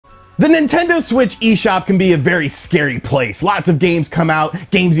The Nintendo Switch eShop can be a very scary place. Lots of games come out,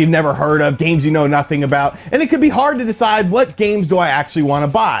 games you've never heard of, games you know nothing about, and it can be hard to decide what games do I actually want to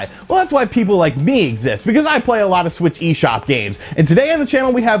buy. Well, that's why people like me exist, because I play a lot of Switch eShop games. And today on the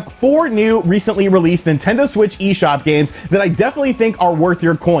channel we have 4 new recently released Nintendo Switch eShop games that I definitely think are worth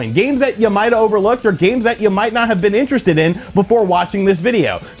your coin. Games that you might have overlooked or games that you might not have been interested in before watching this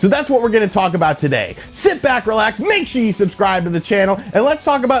video. So that's what we're going to talk about today. Sit back, relax, make sure you subscribe to the channel, and let's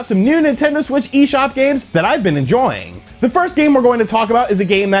talk about some new Nintendo Switch eShop games that I've been enjoying. The first game we're going to talk about is a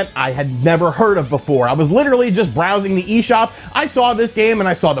game that I had never heard of before. I was literally just browsing the eShop. I saw this game and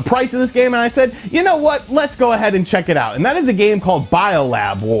I saw the price of this game and I said, you know what, let's go ahead and check it out. And that is a game called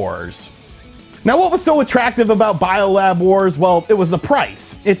Biolab Wars. Now, what was so attractive about Biolab Wars? Well, it was the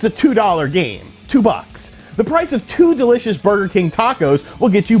price. It's a $2 game, $2. The price of 2 delicious Burger King tacos will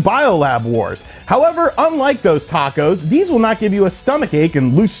get you Biolab Wars. However, unlike those tacos, these will not give you a stomachache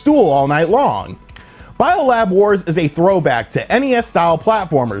and loose stool all night long. Biolab Wars is a throwback to NES-style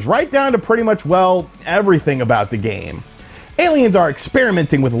platformers, right down to pretty much, well, everything about the game. Aliens are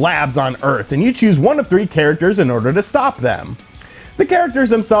experimenting with labs on Earth, and you choose one of 3 characters in order to stop them. The characters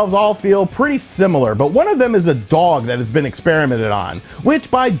themselves all feel pretty similar, but one of them is a dog that has been experimented on,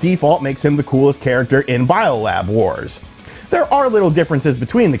 which by default makes him the coolest character in Biolab Wars. There are little differences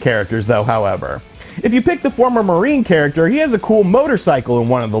between the characters though, however. If you pick the former Marine character, he has a cool motorcycle in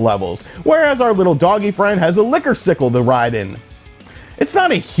one of the levels, whereas our little doggy friend has a liquor-sickle to ride in. It's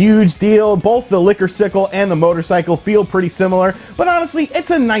not a huge deal, both the liquor-sickle and the motorcycle feel pretty similar, but honestly,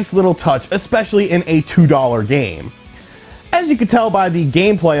 it's a nice little touch, especially in a $2 game. As you can tell by the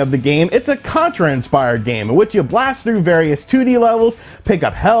gameplay of the game, it's a Contra-inspired game in which you blast through various 2D levels, pick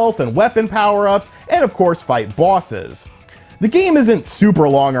up health and weapon power-ups, and of course fight bosses. The game isn't super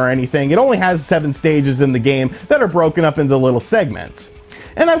long or anything, it only has 7 stages in the game that are broken up into little segments.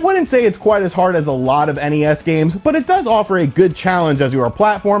 And I wouldn't say it's quite as hard as a lot of NES games, but it does offer a good challenge as you are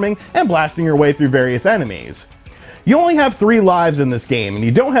platforming and blasting your way through various enemies. You only have 3 lives in this game, and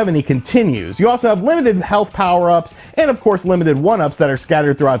you don't have any continues. You also have limited health power-ups, and of course limited 1-ups that are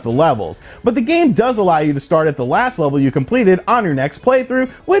scattered throughout the levels. But the game does allow you to start at the last level you completed on your next playthrough,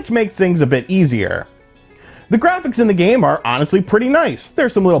 which makes things a bit easier. The graphics in the game are honestly pretty nice.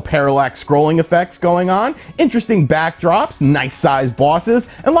 There's some little parallax scrolling effects going on, interesting backdrops, nice sized bosses,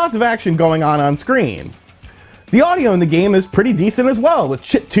 and lots of action going on screen. The audio in the game is pretty decent as well, with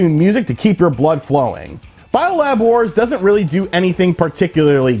chiptune music to keep your blood flowing. Biolab Wars doesn't really do anything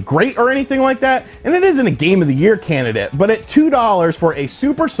particularly great or anything like that, and it isn't a Game of the Year candidate, but at $2 for a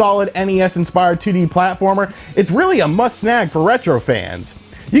super solid NES-inspired 2D platformer, it's really a must-snag for retro fans.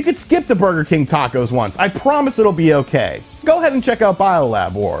 You could skip the Burger King tacos once, I promise it'll be okay. Go ahead and check out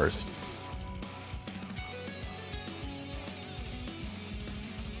Biolab Wars.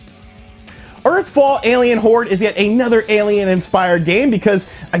 Earthfall Alien Horde is yet another alien-inspired game because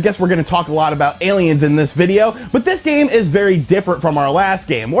I guess we're going to talk a lot about aliens in this video, but this game is very different from our last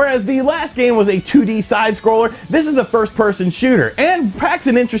game. Whereas the last game was a 2D side-scroller, this is a first-person shooter, and packs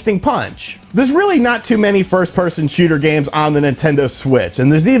an interesting punch. There's really not too many first-person shooter games on the Nintendo Switch,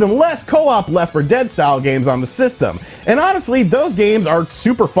 and there's even less co-op Left 4 Dead style games on the system, and honestly, those games are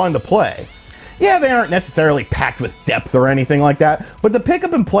super fun to play. Yeah, they aren't necessarily packed with depth or anything like that, but the pick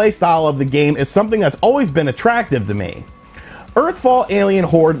up and play style of the game is something that's always been attractive to me. Earthfall Alien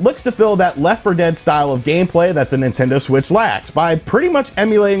Horde looks to fill that Left 4 Dead style of gameplay that the Nintendo Switch lacks by pretty much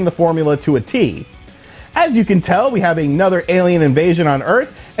emulating the formula to a T. As you can tell, we have another alien invasion on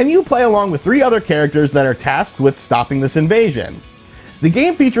Earth, and you play along with 3 other characters that are tasked with stopping this invasion. The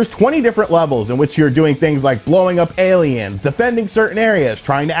game features 20 different levels in which you're doing things like blowing up aliens, defending certain areas,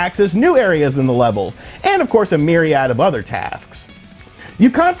 trying to access new areas in the levels, and of course a myriad of other tasks.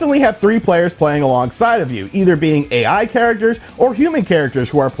 You constantly have 3 players playing alongside of you, either being AI characters or human characters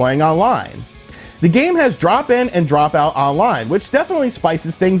who are playing online. The game has drop-in and drop-out online, which definitely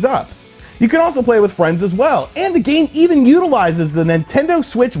spices things up. You can also play with friends as well, and the game even utilizes the Nintendo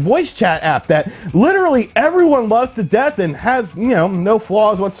Switch voice chat app that literally everyone loves to death and has, no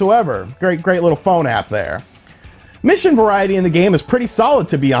flaws whatsoever. Great little phone app there. Mission variety in the game is pretty solid,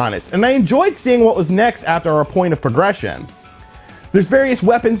 to be honest, and I enjoyed seeing what was next after our point of progression. There's various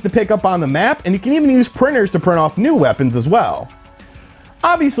weapons to pick up on the map, and you can even use printers to print off new weapons as well.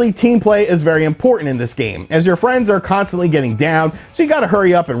 Obviously, team play is very important in this game, as your friends are constantly getting down, so you gotta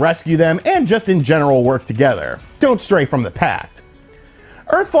hurry up and rescue them, and just in general work together. Don't stray from the pact.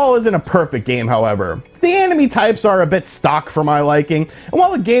 Earthfall isn't a perfect game, however. The enemy types are a bit stock for my liking, and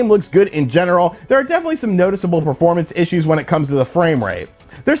while the game looks good in general, there are definitely some noticeable performance issues when it comes to the frame rate.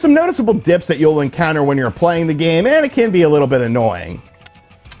 There's some noticeable dips that you'll encounter when you're playing the game, and it can be a little bit annoying.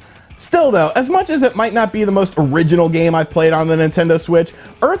 Still though, as much as it might not be the most original game I've played on the Nintendo Switch,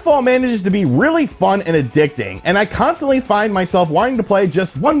 Earthfall manages to be really fun and addicting, and I constantly find myself wanting to play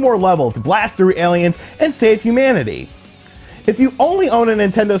just one more level to blast through aliens and save humanity. If you only own a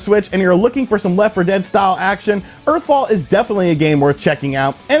Nintendo Switch and you're looking for some Left 4 Dead style action, Earthfall is definitely a game worth checking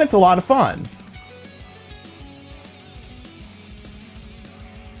out, and it's a lot of fun.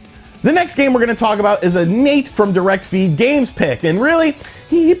 The next game we're going to talk about is a Nate from Direct Feed Games pick, and really,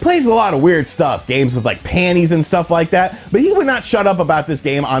 he plays a lot of weird stuff, games with like panties and stuff like that, but he would not shut up about this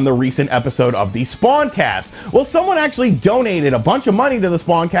game on the recent episode of the Spawncast. Well, someone actually donated a bunch of money to the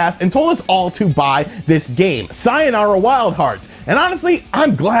Spawncast and told us all to buy this game, Sayonara Wild Hearts, and honestly,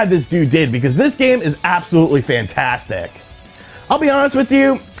 I'm glad this dude did because this game is absolutely fantastic. I'll be honest with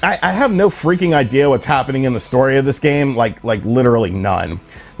you, I have no freaking idea what's happening in the story of this game, like literally none.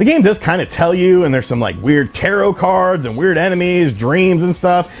 The game does kind of tell you, and there's some like weird tarot cards and weird enemies, dreams and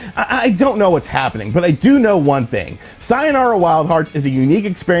stuff. I don't know what's happening, but I do know one thing. Sayonara Wild Hearts is a unique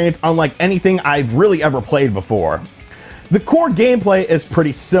experience unlike anything I've really ever played before. The core gameplay is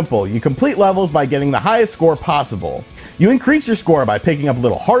pretty simple. You complete levels by getting the highest score possible. You increase your score by picking up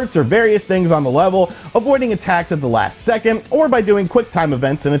little hearts or various things on the level, avoiding attacks at the last second, or by doing quick time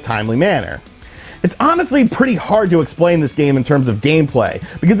events in a timely manner. It's honestly pretty hard to explain this game in terms of gameplay,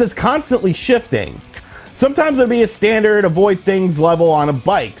 because it's constantly shifting. Sometimes it'll be a standard avoid things level on a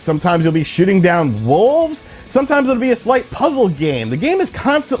bike, sometimes you'll be shooting down wolves, sometimes it'll be a slight puzzle game. The game is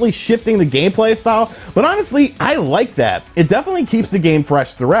constantly shifting the gameplay style, but honestly, I like that. It definitely keeps the game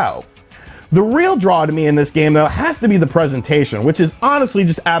fresh throughout. The real draw to me in this game though has to be the presentation, which is honestly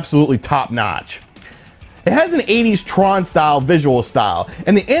just absolutely top notch. It has an 80s Tron style visual style,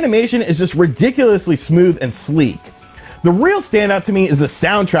 and the animation is just ridiculously smooth and sleek. The real standout to me is the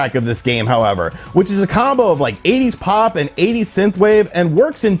soundtrack of this game, however, which is a combo of like 80s pop and 80s synthwave and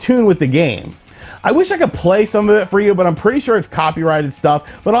works in tune with the game. I wish I could play some of it for you, but I'm pretty sure it's copyrighted stuff,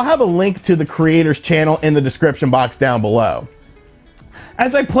 but I'll have a link to the creator's channel in the description box down below.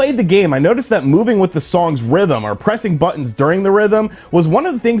 As I played the game, I noticed that moving with the song's rhythm or pressing buttons during the rhythm was one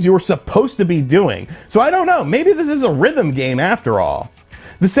of the things you were supposed to be doing. So I don't know, maybe this is a rhythm game after all.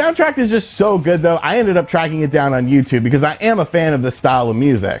 The soundtrack is just so good though, I ended up tracking it down on YouTube because I am a fan of this style of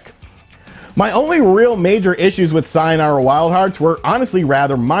music. My only real major issues with Sayonara Wild Hearts were honestly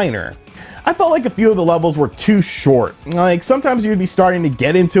rather minor. I felt like a few of the levels were too short. Like sometimes you'd be starting to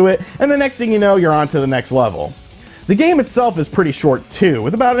get into it and the next thing you know you're on to the next level. The game itself is pretty short too,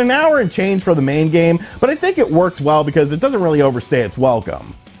 with about an hour and change for the main game, but I think it works well because it doesn't really overstay its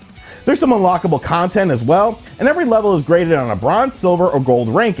welcome. There's some unlockable content as well, and every level is graded on a bronze, silver, or gold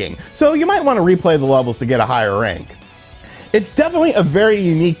ranking, so you might want to replay the levels to get a higher rank. It's definitely a very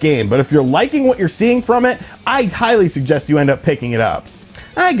unique game, but if you're liking what you're seeing from it, I highly suggest you end up picking it up.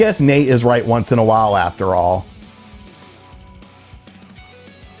 I guess Nate is right once in a while after all.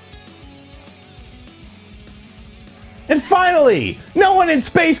 And finally, no one in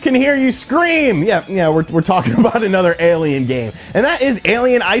space can hear you scream. Yeah, we're talking about another Alien game, and that is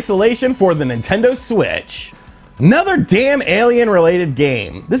Alien Isolation for the Nintendo Switch. Another damn Alien-related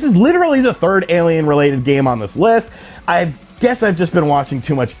game. This is literally the third Alien-related game on this list. I guess I've just been watching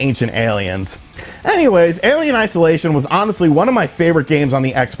too much Ancient Aliens. Anyways, Alien Isolation was honestly one of my favorite games on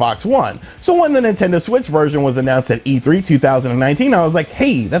the Xbox One. So when the Nintendo Switch version was announced at E3 2019, I was like,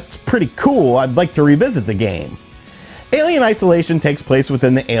 hey, that's pretty cool. I'd like to revisit the game. Alien Isolation takes place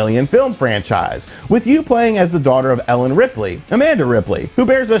within the Alien film franchise, with you playing as the daughter of Ellen Ripley, Amanda Ripley, who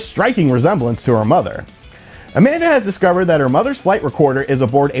bears a striking resemblance to her mother. Amanda has discovered that her mother's flight recorder is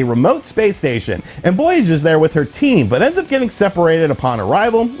aboard a remote space station and voyages there with her team, but ends up getting separated upon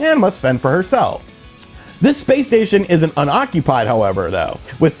arrival and must fend for herself. This space station isn't unoccupied, however, though,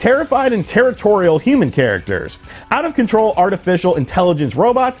 with terrified and territorial human characters, out-of-control artificial intelligence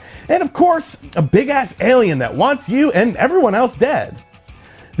robots, and of course, a big-ass alien that wants you and everyone else dead.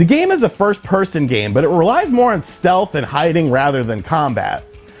 The game is a first-person game, but it relies more on stealth and hiding rather than combat.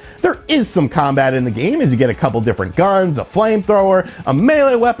 There is some combat in the game as you get a couple different guns, a flamethrower, a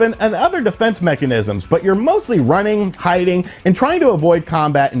melee weapon, and other defense mechanisms, but you're mostly running, hiding, and trying to avoid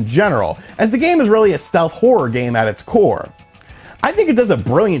combat in general, as the game is really a stealth horror game at its core. I think it does a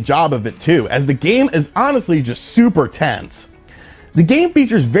brilliant job of it too, as the game is honestly just super tense. The game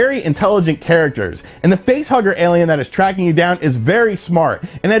features very intelligent characters, and the facehugger alien that is tracking you down is very smart,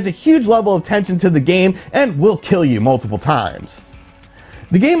 and adds a huge level of tension to the game and will kill you multiple times.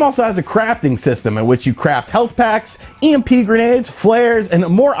 The game also has a crafting system in which you craft health packs, EMP grenades, flares, and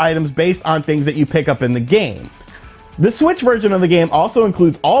more items based on things that you pick up in the game. The Switch version of the game also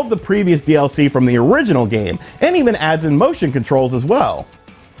includes all of the previous DLC from the original game, and even adds in motion controls as well.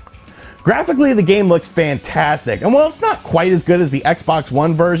 Graphically, the game looks fantastic, and while it's not quite as good as the Xbox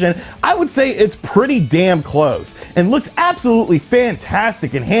One version, I would say it's pretty damn close, and looks absolutely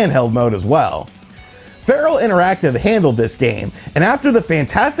fantastic in handheld mode as well. Feral Interactive handled this game, and after the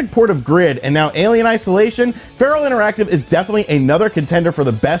fantastic port of Grid and now Alien Isolation, Feral Interactive is definitely another contender for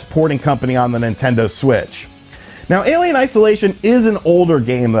the best porting company on the Nintendo Switch. Now, Alien Isolation is an older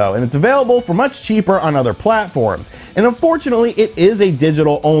game though, and it's available for much cheaper on other platforms, and unfortunately it is a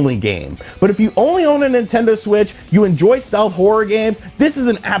digital only game. But if you only own a Nintendo Switch, you enjoy stealth horror games, this is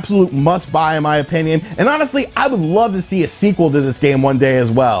an absolute must buy in my opinion, and honestly I would love to see a sequel to this game one day as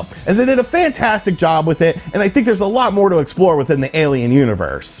well, as they did a fantastic job with it, and I think there's a lot more to explore within the Alien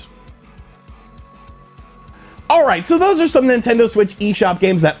universe. Alright, so those are some Nintendo Switch eShop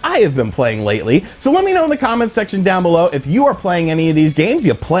games that I have been playing lately. So let me know in the comments section down below if you are playing any of these games,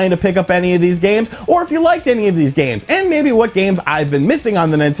 you plan to pick up any of these games, or if you liked any of these games, and maybe what games I've been missing on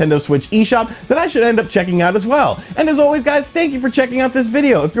the Nintendo Switch eShop that I should end up checking out as well. And as always guys, thank you for checking out this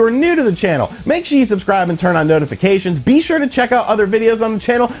video. If you're new to the channel, make sure you subscribe and turn on notifications. Be sure to check out other videos on the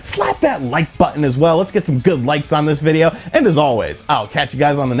channel. Slap that like button as well. Let's get some good likes on this video. And as always, I'll catch you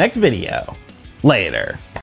guys on the next video. Later.